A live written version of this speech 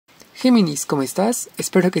Géminis, ¿cómo estás?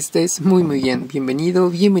 Espero que estés muy bien. Bienvenido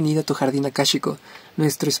a tu jardín akáshico,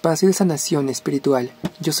 nuestro espacio de sanación espiritual.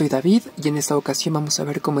 Yo soy David y en esta ocasión vamos a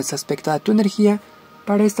ver cómo está aspectada tu energía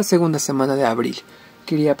para esta segunda semana de abril.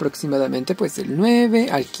 Que iría aproximadamente del 9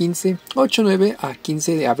 al 15, 9 a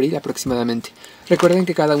 15 de abril aproximadamente. Recuerden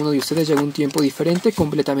que cada uno de ustedes llega un tiempo diferente,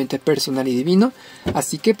 completamente personal y divino,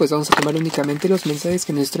 así que vamos a tomar únicamente los mensajes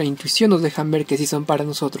que nuestra intuición nos dejan ver que sí son para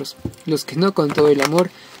nosotros. Los que no, con todo el amor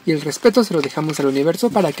y el respeto se los dejamos al universo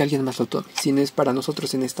para que alguien más lo tome. Si no es para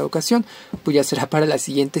nosotros en esta ocasión, pues ya será para la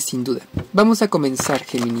siguiente sin duda. Vamos a comenzar,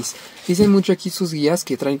 Géminis. Dicen mucho aquí sus guías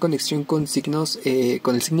que traen conexión con signos,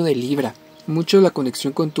 con el signo de Libra. Mucho la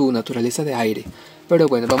conexión con tu naturaleza de aire. Pero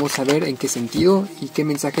bueno, vamos a ver en qué sentido y qué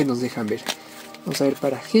mensaje nos dejan ver. Vamos a ver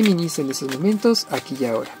para Géminis en estos momentos, aquí y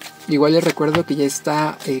ahora. Igual les recuerdo que ya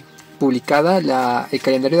está publicada el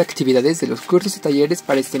calendario de actividades de los cursos y talleres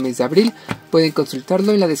para este mes de abril. Pueden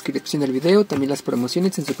consultarlo en la descripción del video, también las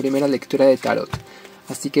promociones en su primera lectura de tarot.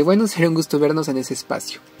 Así que bueno, será un gusto vernos en ese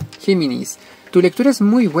espacio. Géminis, tu lectura es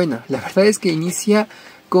muy buena. La verdad es que inicia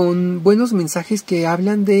con buenos mensajes que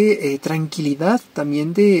hablan de tranquilidad,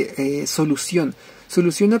 también de solución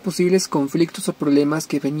a posibles conflictos o problemas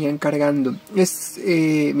que venían cargando.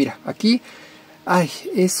 Mira, aquí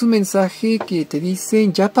es un mensaje que te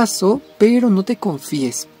dicen ya pasó, pero no te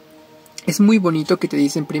confíes. Es muy bonito que te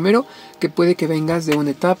dicen primero que puede que vengas de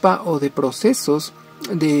una etapa o de procesos,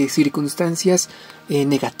 de circunstancias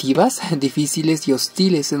negativas, difíciles y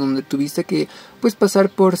hostiles, en donde tuviste que pasar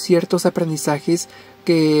por ciertos aprendizajes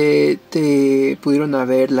que te pudieron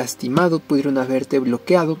haber lastimado, pudieron haberte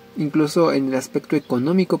bloqueado, incluso en el aspecto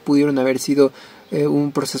económico pudieron haber sido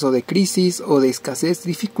un proceso de crisis o de escasez,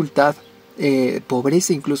 dificultad,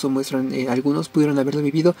 pobreza, incluso muestran algunos pudieron haberlo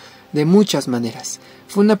vivido de muchas maneras.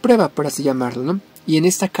 Fue una prueba, por así llamarlo, ¿no? Y en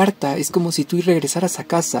esta carta es como si tú regresaras a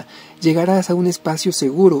casa, llegaras a un espacio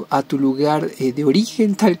seguro, a tu lugar de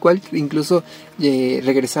origen, tal cual, incluso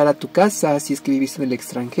regresar a tu casa si es que viviste en el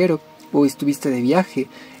extranjero o estuviste de viaje,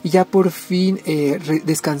 y ya por fin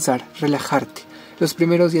descansar, relajarte. Los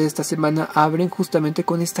primeros días de esta semana abren justamente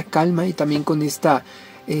con esta calma y también con esta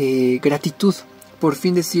gratitud. Por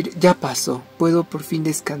fin decir, ya pasó, puedo por fin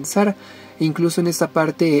descansar. E incluso en esta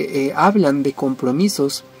parte hablan de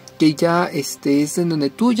compromisos, que ya es en donde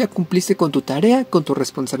tú ya cumpliste con tu tarea, con tu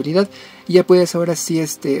responsabilidad, y ya puedes ahora sí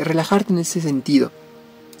relajarte en ese sentido.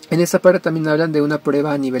 En esta parte también hablan de una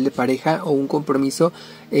prueba a nivel de pareja o un compromiso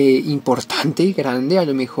importante y grande, a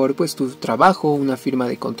lo mejor tu trabajo, una firma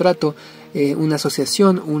de contrato, una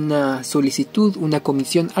asociación, una solicitud, una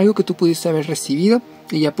comisión, algo que tú pudiste haber recibido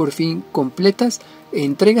y ya por fin completas,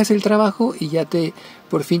 entregas el trabajo y ya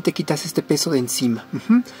por fin te quitas este peso de encima.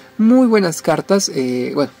 Muy buenas cartas,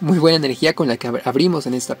 muy buena energía con la que abrimos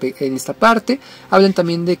en esta parte. Hablan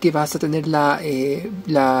también de que vas a tener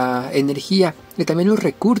la energía y también los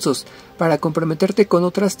recursos para comprometerte con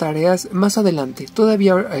otras tareas más adelante.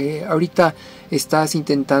 Todavía ahorita estás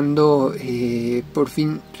intentando por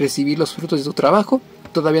fin recibir los frutos de tu trabajo.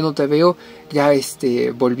 Todavía no te veo ya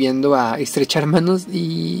volviendo a estrechar manos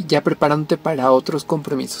y ya preparándote para otros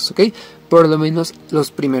compromisos, ¿ok? Por lo menos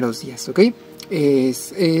los primeros días, ¿ok?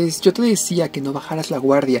 Yo te decía que no bajaras la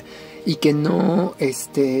guardia y que no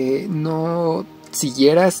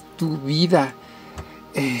siguieras tu vida,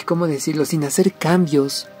 ¿cómo decirlo? Sin hacer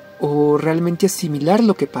cambios o realmente asimilar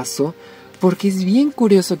lo que pasó, porque es bien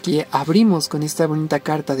curioso que abrimos con esta bonita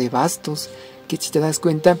carta de bastos, que si te das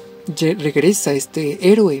cuenta, regresa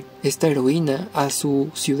este héroe, esta heroína a su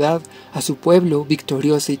ciudad, a su pueblo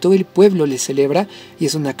victoriosa, y todo el pueblo le celebra, y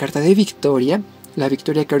es una carta de victoria, la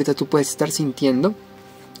victoria que ahorita tú puedes estar sintiendo.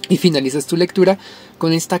 Y finalizas tu lectura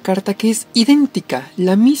con esta carta que es idéntica,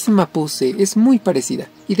 la misma pose, es muy parecida.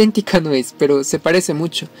 Idéntica no es, pero se parece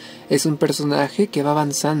mucho. Es un personaje que va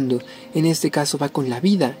avanzando, en este caso va con la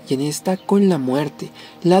vida y en esta con la muerte,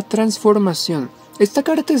 la transformación. Esta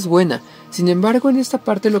carta es buena, sin embargo en esta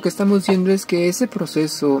parte lo que estamos viendo es que ese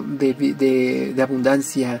proceso de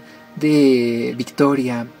abundancia, de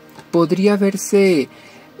victoria, podría verse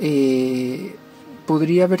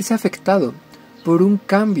afectado por un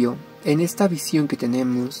cambio en esta visión que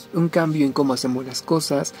tenemos, un cambio en cómo hacemos las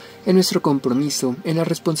cosas, en nuestro compromiso, en la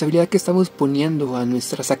responsabilidad que estamos poniendo a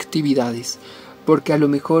nuestras actividades. Porque a lo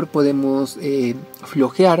mejor podemos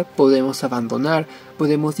flojear, podemos abandonar,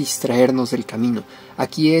 podemos distraernos del camino.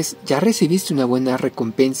 Aquí ya recibiste una buena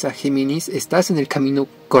recompensa, Géminis, estás en el camino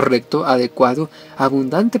correcto, adecuado,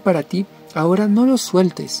 abundante para ti. Ahora no lo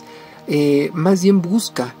sueltes, más bien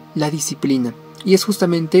busca la disciplina. Y es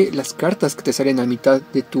justamente las cartas que te salen a mitad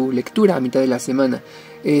de tu lectura, a mitad de la semana.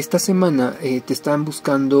 Esta semana te están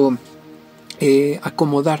buscando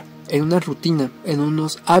acomodar en una rutina, en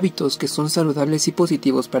unos hábitos que son saludables y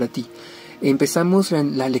positivos para ti. Empezamos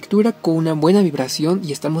la lectura con una buena vibración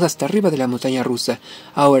y estamos hasta arriba de la montaña rusa.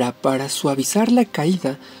 Ahora, para suavizar la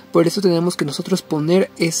caída, por eso tenemos que nosotros poner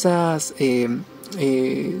esas...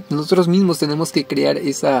 nosotros mismos tenemos que crear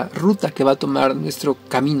esa ruta que va a tomar nuestro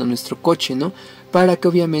camino, nuestro coche, ¿no? Para que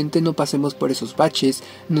obviamente no pasemos por esos baches,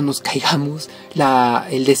 no nos caigamos,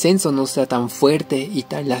 el descenso no sea tan fuerte y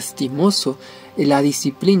tan lastimoso, la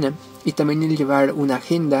disciplina y también el llevar una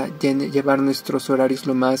agenda, llevar nuestros horarios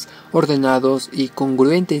lo más ordenados y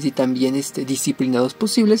congruentes y también disciplinados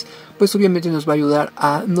posibles, pues obviamente nos va a ayudar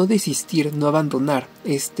a no desistir, no abandonar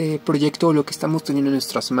este proyecto o lo que estamos teniendo en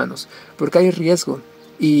nuestras manos, porque hay riesgo.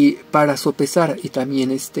 Y para sopesar y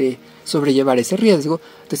también sobrellevar ese riesgo,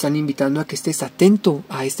 te están invitando a que estés atento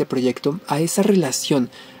a este proyecto, a esa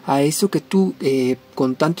relación, a eso que tú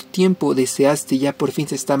con tanto tiempo deseaste y ya por fin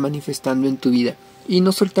se está manifestando en tu vida. Y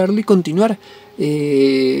no soltarlo y continuar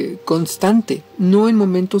constante, no en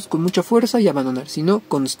momentos con mucha fuerza y abandonar, sino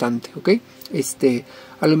constante, ¿ok?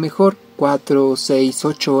 A lo mejor 4, 6,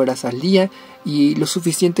 8 horas al día y lo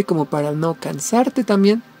suficiente como para no cansarte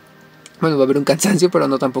también. Bueno, va a haber un cansancio, pero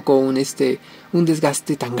no tampoco un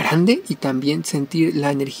desgaste tan grande, y también sentir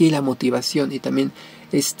la energía y la motivación y también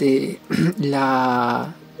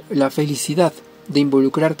la felicidad de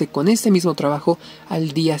involucrarte con este mismo trabajo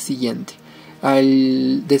al día siguiente.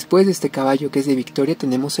 Después de este caballo que es de victoria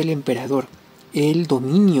tenemos el emperador, el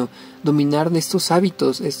dominio, dominar estos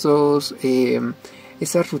hábitos, esas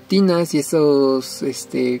rutinas y esos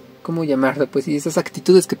 ¿cómo llamarlo? Pues y esas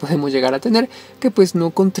actitudes que podemos llegar a tener que pues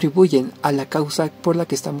no contribuyen a la causa por la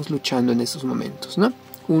que estamos luchando en esos momentos, ¿no?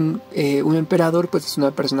 Un emperador pues es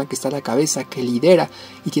una persona que está a la cabeza, que lidera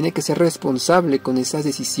y tiene que ser responsable con esas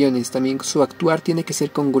decisiones. También su actuar tiene que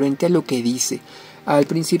ser congruente a lo que dice. Al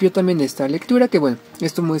principio también esta lectura, que bueno,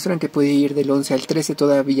 esto muestran que puede ir del 11 al 13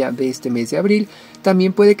 todavía de este mes de abril.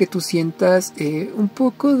 También puede que tú sientas un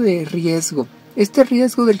poco de riesgo. Este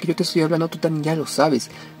riesgo del que yo te estoy hablando tú también ya lo sabes.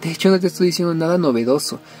 De hecho no te estoy diciendo nada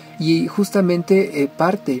novedoso. Y justamente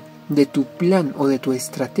parte de tu plan o de tu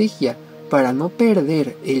estrategia para no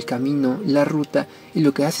perder el camino, la ruta y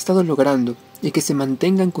lo que has estado logrando y que se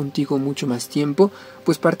mantengan contigo mucho más tiempo,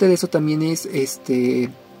 pues parte de eso también es el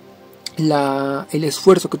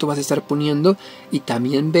esfuerzo que tú vas a estar poniendo. Y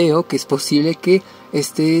también veo que es posible que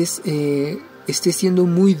estés siendo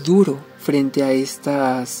muy duro frente a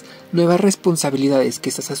estas nuevas responsabilidades que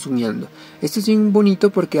estás asumiendo. Esto es bien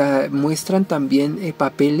bonito porque muestran también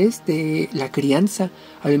papeles de la crianza.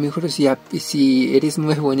 A lo mejor si eres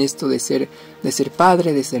nuevo en esto de ser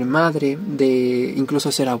padre, de ser madre, de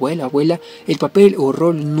incluso ser abuela, el papel o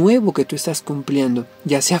rol nuevo que tú estás cumpliendo,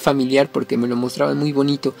 ya sea familiar porque me lo mostraban muy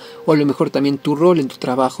bonito, o a lo mejor también tu rol en tu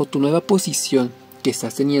trabajo, tu nueva posición que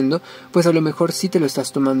estás teniendo, pues a lo mejor sí te lo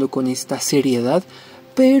estás tomando con esta seriedad,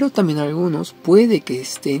 pero también algunos puede que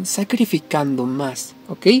estén sacrificando más,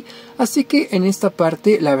 ¿ok? Así que en esta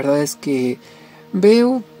parte la verdad es que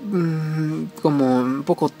veo como un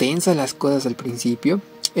poco tensas las cosas al principio,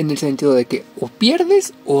 en el sentido de que o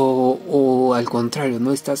pierdes o al contrario,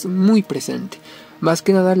 no estás muy presente. Más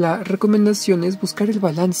que nada la recomendación es buscar el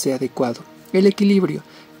balance adecuado, el equilibrio.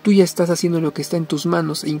 Tú ya estás haciendo lo que está en tus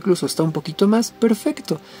manos e incluso está un poquito más,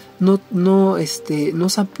 perfecto. No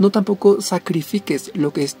tampoco sacrifiques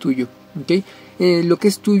lo que es tuyo, ¿okay? Lo que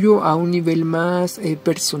es tuyo a un nivel más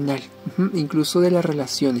personal, incluso de las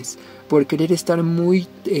relaciones, por querer estar muy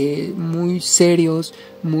serios,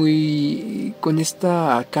 muy con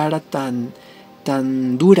esta cara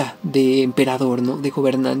tan dura de emperador, ¿no? De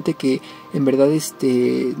gobernante, que en verdad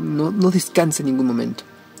no descansa en ningún momento.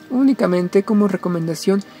 Únicamente como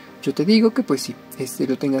recomendación yo te digo que pues sí,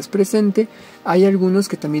 lo tengas presente. Hay algunos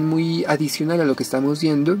que también muy adicional a lo que estamos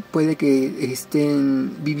viendo, puede que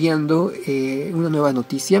estén viviendo una nueva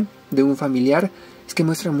noticia de un familiar. Es que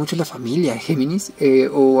muestra mucho la familia, Géminis,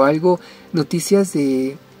 o algo, noticias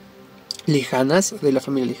lejanas, de la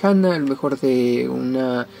familia lejana, a lo mejor de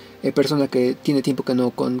una persona que tiene tiempo que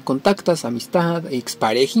no contactas, amistad,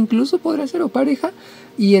 expareja incluso podrá ser, o pareja.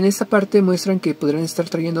 Y en esa parte muestran que podrán estar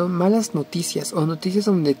trayendo malas noticias o noticias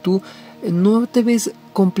donde tú no te ves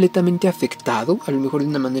completamente afectado, a lo mejor de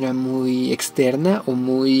una manera muy externa o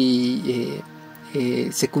muy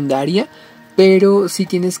secundaria, pero sí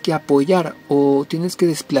tienes que apoyar o tienes que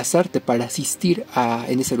desplazarte para asistir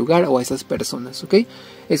en ese lugar o a esas personas, ¿ok?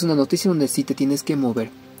 Es una noticia donde sí te tienes que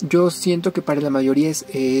mover. Yo siento que para la mayoría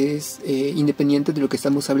es independiente de lo que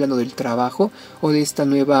estamos hablando del trabajo o de esta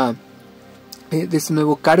nueva... de este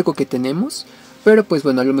nuevo cargo que tenemos, Pero pues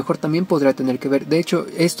bueno, a lo mejor también podrá tener que ver. De hecho,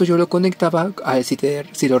 esto yo lo conectaba,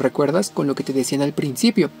 si lo recuerdas, con lo que te decían al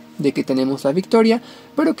principio, de que tenemos la victoria,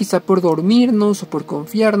 pero quizá por dormirnos o por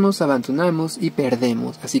confiarnos abandonamos y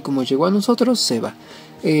perdemos. Así como llegó a nosotros, se va.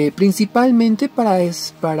 Principalmente para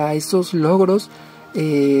esos logros,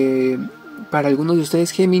 para algunos de ustedes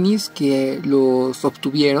Géminis que los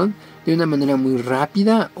obtuvieron de una manera muy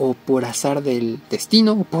rápida o por azar del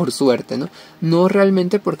destino o por suerte, ¿no? No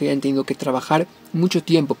realmente porque hayan tenido que trabajar mucho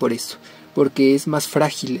tiempo por eso, porque es más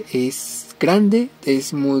frágil, es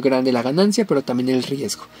muy grande la ganancia, pero también el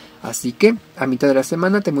riesgo. Así que a mitad de la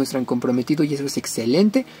semana te muestran comprometido y eso es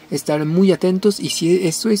excelente, estar muy atentos y si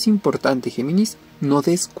eso es importante, Géminis, no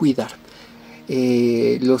descuidar.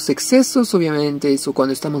 Los excesos obviamente es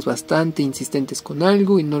cuando estamos bastante insistentes con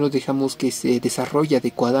algo y no lo dejamos que se desarrolle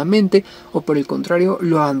adecuadamente o por el contrario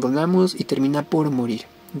lo abandonamos y termina por morir,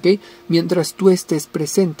 ¿okay? Mientras tú estés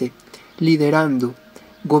presente, liderando,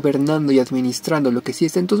 gobernando y administrando lo que sí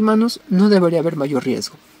está en tus manos, no debería haber mayor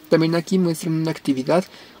riesgo. También aquí muestran una actividad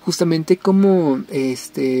justamente como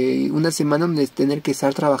una semana donde tener que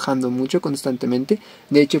estar trabajando mucho constantemente.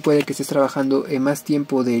 De hecho puede que estés trabajando más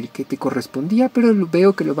tiempo del que te correspondía, pero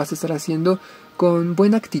veo que lo vas a estar haciendo con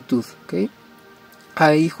buena actitud, ¿okay?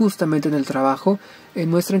 Ahí justamente en el trabajo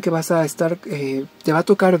muestran que vas a estar, te va a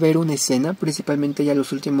tocar ver una escena, principalmente ya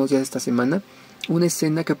los últimos días de esta semana. Una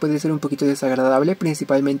escena que puede ser un poquito desagradable,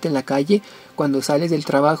 principalmente en la calle, cuando sales del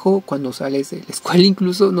trabajo, cuando sales de la escuela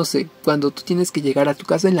incluso, no sé, cuando tú tienes que llegar a tu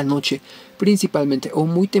casa en la noche, principalmente, o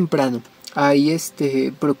muy temprano. Ahí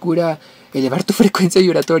procura elevar tu frecuencia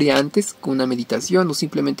vibratoria antes con una meditación o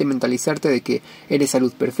simplemente mentalizarte de que eres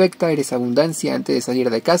salud perfecta, eres abundancia antes de salir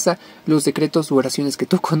de casa, los decretos u oraciones que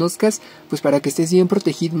tú conozcas, pues para que estés bien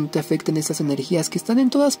protegido y no te afecten esas energías que están en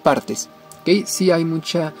todas partes. ¿Okay? Sí hay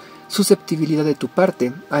mucha susceptibilidad de tu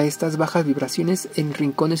parte a estas bajas vibraciones en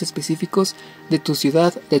rincones específicos de tu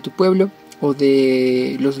ciudad, de tu pueblo o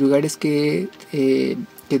de los lugares que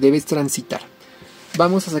debes transitar.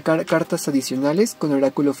 Vamos a sacar cartas adicionales con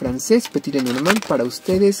oráculo francés Petit Lenormand para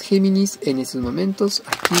ustedes Géminis en estos momentos,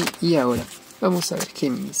 aquí y ahora. Vamos a ver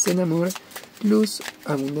Géminis en amor, luz,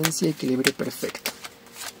 abundancia, equilibrio perfecto.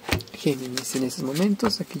 Géminis en estos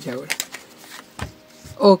momentos, aquí y ahora.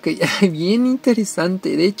 Ok, bien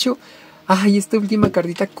interesante. De hecho, esta última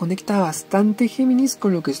cartita conecta bastante, Géminis,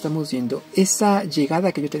 con lo que estamos viendo. Esa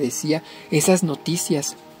llegada que yo te decía, esas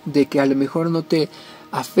noticias de que a lo mejor no te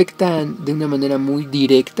afectan de una manera muy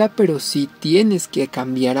directa, pero sí tienes que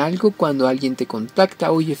cambiar algo cuando alguien te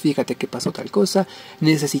contacta. Oye, fíjate que pasó tal cosa,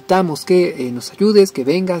 necesitamos que nos ayudes, que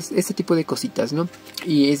vengas, este tipo de cositas, ¿no?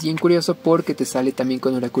 Y es bien curioso porque te sale también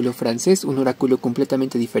con oráculo francés, un oráculo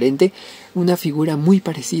completamente diferente, una figura muy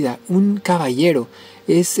parecida, un caballero.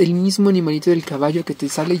 Es el mismo animalito del caballo que te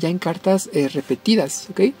sale ya en cartas repetidas,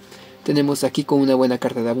 ¿ok? Tenemos aquí con una buena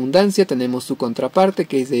carta de abundancia, tenemos su contraparte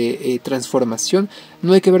que es de transformación.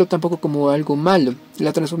 No hay que verlo tampoco como algo malo.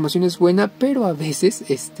 La transformación es buena, pero a veces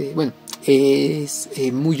es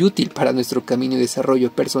muy útil para nuestro camino de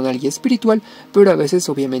desarrollo personal y espiritual, pero a veces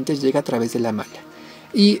obviamente llega a través de la mala.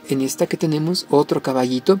 Y en esta que tenemos otro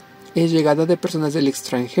caballito, es llegada de personas del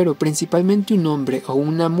extranjero, principalmente un hombre o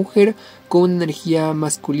una mujer con una energía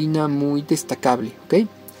masculina muy destacable, ¿ok?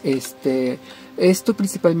 Esto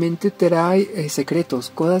principalmente trae secretos,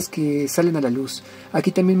 cosas que salen a la luz. Aquí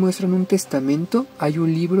también muestran un testamento, hay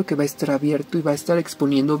un libro que va a estar abierto y va a estar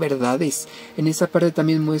exponiendo verdades. En esa parte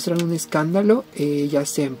también muestran un escándalo, ya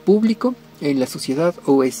sea en público, en la sociedad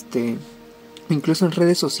o incluso en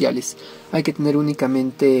redes sociales. Hay que tener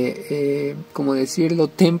únicamente,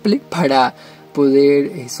 temple para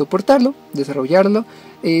poder soportarlo, desarrollarlo.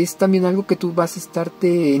 Es también algo que tú vas a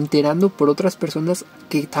estarte enterando por otras personas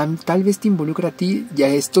que tal vez te involucra a ti. Ya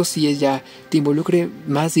esto sí te involucre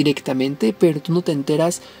más directamente, pero tú no te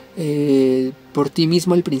enteras por ti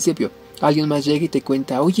mismo al principio. Alguien más llega y te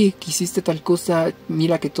cuenta, oye, que hiciste tal cosa,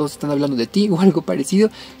 mira que todos están hablando de ti o algo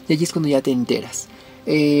parecido, y allí es cuando ya te enteras.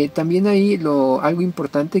 También ahí algo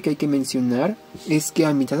importante que hay que mencionar es que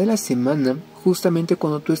a mitad de la semana, justamente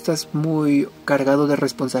cuando tú estás muy cargado de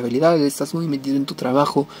responsabilidades, estás muy metido en tu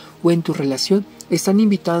trabajo o en tu relación, están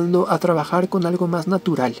invitando a trabajar con algo más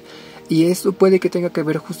natural. Y esto puede que tenga que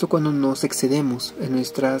ver justo cuando nos excedemos en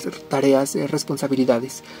nuestras tareas,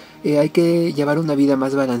 responsabilidades. Hay que llevar una vida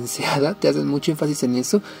más balanceada, te hacen mucho énfasis en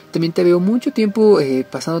eso. También te veo mucho tiempo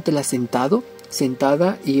pasándotela sentado,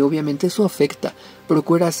 sentada y obviamente eso afecta.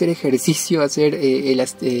 Procura hacer ejercicio, hacer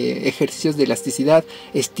ejercicios de elasticidad,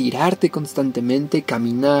 estirarte constantemente,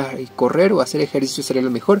 caminar y correr o hacer ejercicio sería lo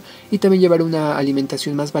mejor. Y también llevar una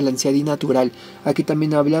alimentación más balanceada y natural. Aquí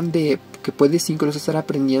también hablan de que puedes incluso estar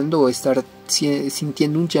aprendiendo o estar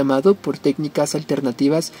sintiendo un llamado por técnicas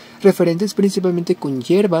alternativas referentes principalmente con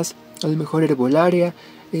hierbas, a lo mejor herbolaria,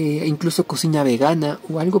 incluso cocina vegana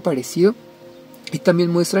o algo parecido. Y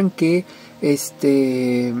también muestran que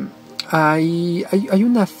hay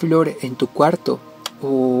una flor en tu cuarto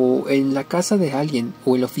o en la casa de alguien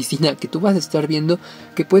o en la oficina que tú vas a estar viendo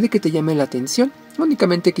que puede que te llame la atención,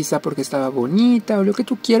 únicamente quizá porque estaba bonita o lo que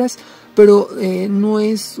tú quieras, pero no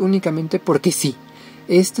es únicamente porque sí.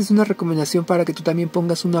 Esta es una recomendación para que tú también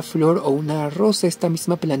pongas una flor o una rosa, esta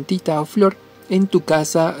misma plantita o flor, en tu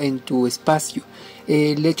casa, en tu espacio.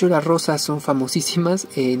 De hecho, las rosas son famosísimas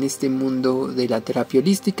en este mundo de la terapia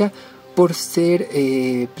holística por ser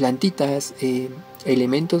plantitas,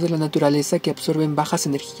 elementos de la naturaleza que absorben bajas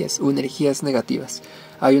energías o energías negativas.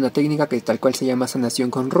 Hay una técnica que tal cual se llama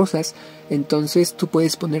sanación con rosas. Entonces tú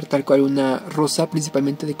puedes poner tal cual una rosa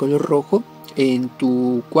principalmente de color rojo en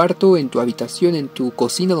tu cuarto, en tu habitación, en tu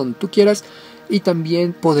cocina, donde tú quieras. Y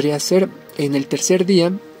también podría ser en el tercer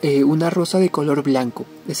día una rosa de color blanco.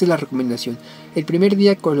 Esa es la recomendación. El primer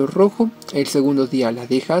día color rojo, el segundo día la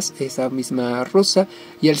dejas esa misma rosa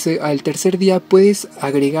y al tercer día puedes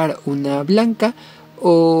agregar una blanca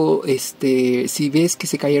o si ves que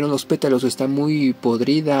se cayeron los pétalos o está muy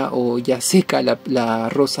podrida o ya seca la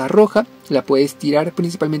rosa roja, la puedes tirar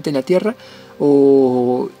principalmente en la tierra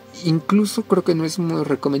o incluso creo que no es muy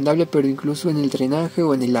recomendable, pero incluso en el drenaje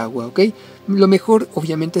o en el agua, ¿ok? Lo mejor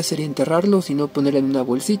obviamente sería enterrarlo, sino ponerla en una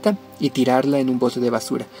bolsita y tirarla en un bote de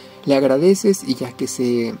basura. Le agradeces y ya que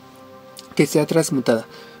sea transmutada.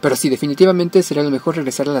 Pero sí, definitivamente sería lo mejor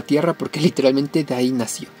regresar a la tierra porque literalmente de ahí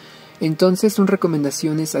nació. Entonces son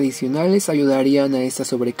recomendaciones adicionales, ayudarían a esa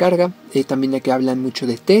sobrecarga. También aquí hablan mucho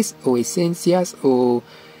de tés o esencias o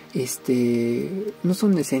no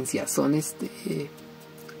son esencias, son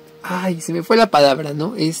ay, se me fue la palabra,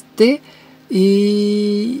 ¿no?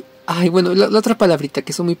 Y ay, bueno, la otra palabrita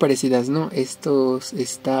que son muy parecidas, ¿no?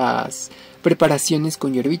 Estas preparaciones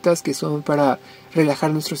con hierbitas que son para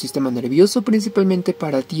relajar nuestro sistema nervioso, principalmente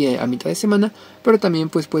para ti a mitad de semana, pero también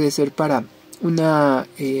pues puede ser para una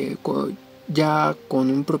ya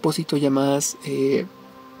con un propósito ya más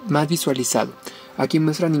visualizado. Aquí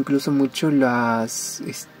muestran incluso mucho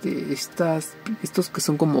estos que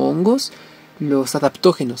son como hongos, los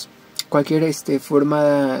adaptógenos, cualquier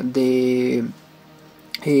forma de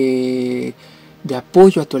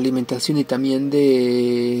apoyo a tu alimentación y también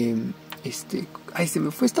de ay, se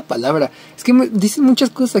me fue esta palabra, es que dicen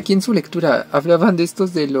muchas cosas aquí en su lectura. Hablaban de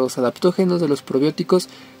de los adaptógenos, de los probióticos,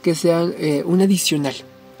 que sean un adicional,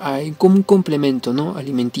 como un complemento, ¿no?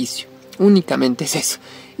 Alimenticio, únicamente es eso.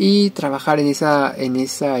 Y trabajar en esas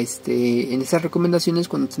recomendaciones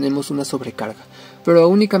cuando tenemos una sobrecarga. Pero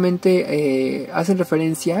únicamente hacen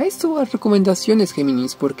referencia a esto, a recomendaciones,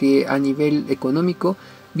 Géminis, porque a nivel económico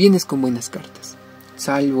vienes con buenas cartas.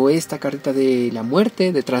 Salvo esta carta de la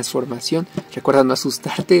muerte, de transformación. Recuerda no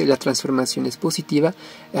asustarte, la transformación es positiva.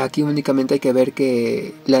 Aquí únicamente hay que ver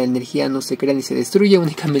que la energía no se crea ni se destruye,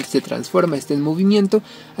 únicamente se transforma, está en movimiento.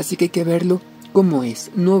 Así que hay que verlo como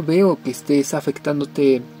es. No veo que estés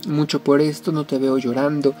afectándote mucho por esto, no te veo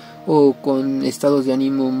llorando o con estados de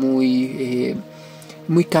ánimo muy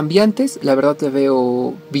cambiantes. La verdad te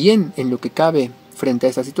veo bien en lo que cabe frente a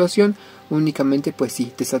esta situación. Únicamente pues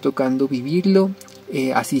sí, te está tocando vivirlo,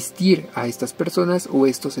 asistir a estas personas o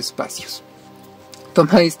estos espacios.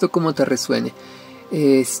 Toma esto como te resuene.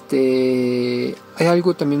 Hay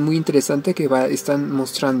algo también muy interesante que están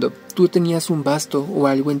mostrando. Tú tenías un basto o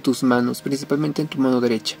algo en tus manos, principalmente en tu mano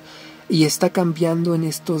derecha, y está cambiando en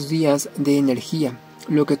estos días de energía.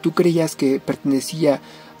 Lo que tú creías que pertenecía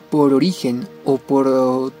por origen o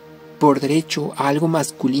por derecho a algo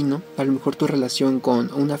masculino, a lo mejor tu relación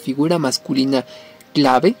con una figura masculina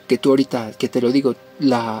clave, que tú ahorita, que te lo digo,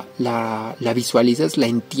 la visualizas, la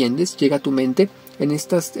entiendes, llega a tu mente. En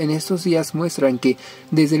estos días muestran que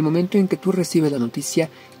desde el momento en que tú recibes la noticia,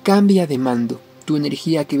 cambia de mando. Tu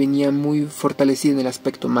energía que venía muy fortalecida en el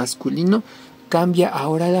aspecto masculino, cambia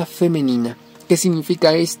ahora a la femenina. ¿Qué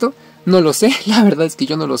significa esto? No lo sé, la verdad es que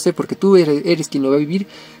yo no lo sé porque tú eres quien lo va a vivir.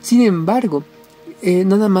 Sin embargo,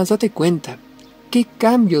 nada más date cuenta qué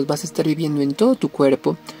cambios vas a estar viviendo en todo tu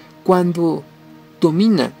cuerpo cuando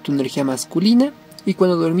domina tu energía masculina y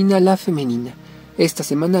cuando domina la femenina. Esta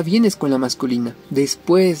semana vienes con la masculina.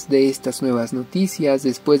 Después de estas nuevas noticias,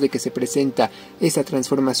 después de que se presenta esa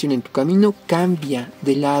transformación en tu camino, cambia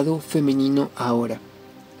de lado femenino ahora.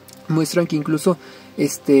 Muestran que incluso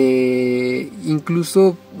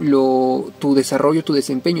tu desarrollo, tu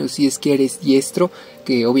desempeño, si es que eres diestro,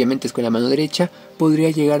 que obviamente es con la mano derecha,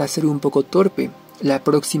 podría llegar a ser un poco torpe la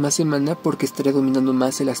próxima semana porque estará dominando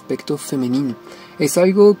más el aspecto femenino. Es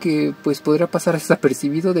algo que pues podrá pasar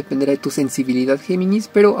desapercibido, dependerá de tu sensibilidad, Géminis,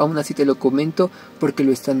 pero aún así te lo comento porque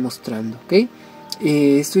lo están mostrando, ¿ok?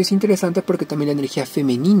 Esto es interesante porque también la energía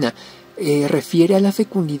femenina refiere a la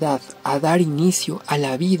fecundidad, a dar inicio a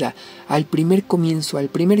la vida, al primer comienzo, al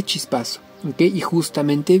primer chispazo, ¿ok? Y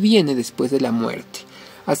justamente viene después de la muerte.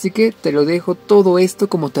 Así que te lo dejo todo esto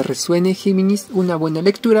como te resuene, Géminis. Una buena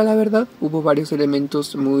lectura, la verdad. Hubo varios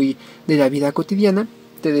elementos muy de la vida cotidiana.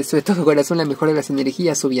 Te deseo de todo corazón la mejor de las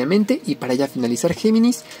energías, obviamente. Y para ya finalizar,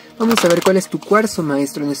 Géminis, vamos a ver cuál es tu cuarzo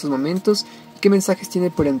maestro en estos momentos y qué mensajes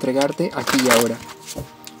tiene por entregarte aquí y ahora.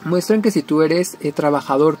 Muestran que si tú eres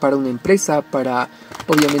trabajador para una empresa, para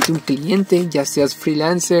obviamente un cliente, ya seas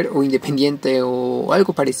freelancer o independiente o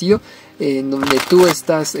algo parecido, en donde tú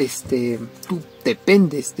estás, tú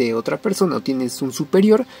dependes de otra persona o tienes un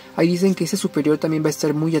superior, ahí dicen que ese superior también va a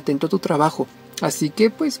estar muy atento a tu trabajo. Así que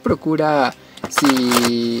pues procura,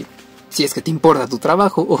 si es que te importa tu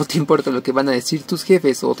trabajo o te importa lo que van a decir tus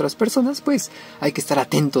jefes o otras personas, pues hay que estar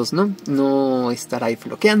atentos, ¿no? No estar ahí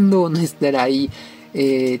floqueando, no estar ahí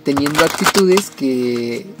teniendo actitudes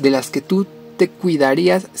de las que tú te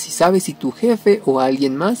cuidarías si sabes si tu jefe o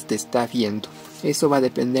alguien más te está viendo. Eso va a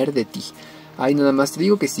depender de ti. Ahí nada más te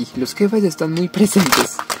digo que sí, los jefes están muy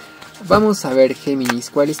presentes. Vamos a ver, Géminis,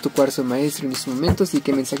 cuál es tu cuarzo maestro en estos momentos y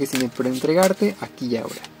qué mensajes tiene por entregarte aquí y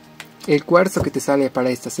ahora. El cuarzo que te sale para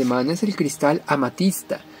esta semana es el cristal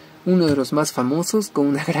amatista, uno de los más famosos, con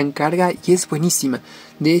una gran carga y es buenísima.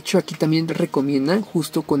 De hecho, aquí también te recomiendan,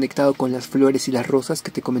 justo conectado con las flores y las rosas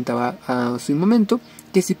que te comentaba hace un momento,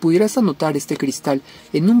 que si pudieras anotar este cristal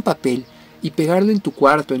en un papel y pegarlo en tu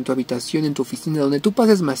cuarto, en tu habitación, en tu oficina, donde tú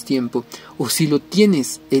pases más tiempo, o si lo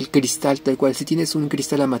tienes, el cristal tal cual, si tienes un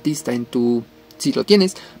cristal amatista si lo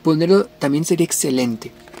tienes, ponerlo también sería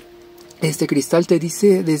excelente. Este cristal te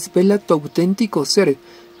dice: desvela tu auténtico ser.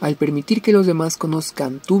 Al permitir que los demás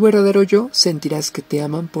conozcan tu verdadero yo, sentirás que te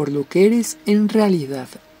aman por lo que eres en realidad.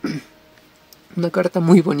 Una carta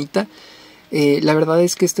muy bonita. La verdad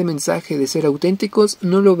es que este mensaje de ser auténticos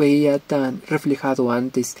no lo veía tan reflejado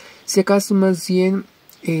antes. Si acaso más bien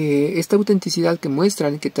esta autenticidad que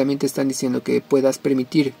muestran, que también te están diciendo que puedas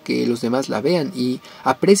permitir que los demás la vean y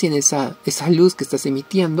aprecien esa luz que estás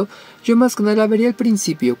emitiendo, yo más que nada la vería al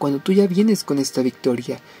principio, cuando tú ya vienes con esta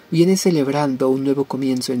victoria, vienes celebrando un nuevo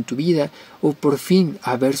comienzo en tu vida, o por fin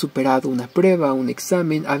haber superado una prueba, un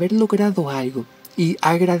examen, haber logrado algo y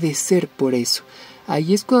agradecer por eso.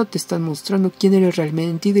 Ahí es cuando te están mostrando quién eres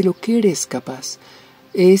realmente y de lo que eres capaz.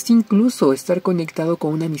 Es incluso estar conectado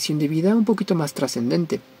con una misión de vida un poquito más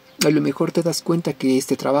trascendente. A lo mejor te das cuenta que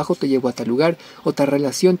este trabajo te llevó a tal lugar, o tal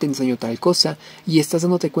relación te enseñó tal cosa, y estás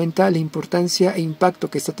dándote cuenta la importancia e impacto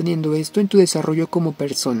que está teniendo esto en tu desarrollo como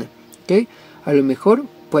persona, ¿ok? A lo mejor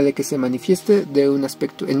puede que se manifieste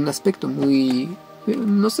en un aspecto muy,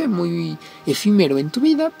 no sé, muy efímero en tu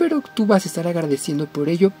vida, pero tú vas a estar agradeciendo por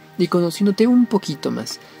ello y conociéndote un poquito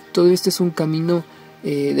más. Todo esto es un camino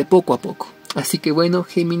de poco a poco. Así que bueno,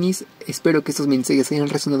 Géminis, espero que estos mensajes hayan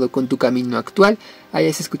resonado con tu camino actual,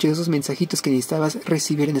 hayas escuchado esos mensajitos que necesitabas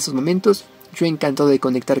recibir en esos momentos. Yo encantado de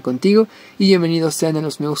conectar contigo y bienvenidos sean a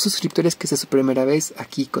los nuevos suscriptores que sea su primera vez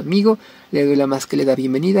aquí conmigo. Le doy la más cálida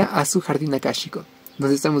bienvenida a su jardín akáshico.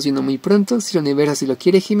 Nos estamos viendo muy pronto, si el universo así lo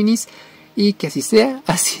quiere, Géminis, y que así sea,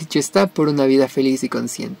 así hecho está, por una vida feliz y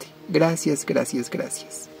consciente. Gracias, gracias,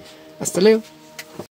 gracias. Hasta luego.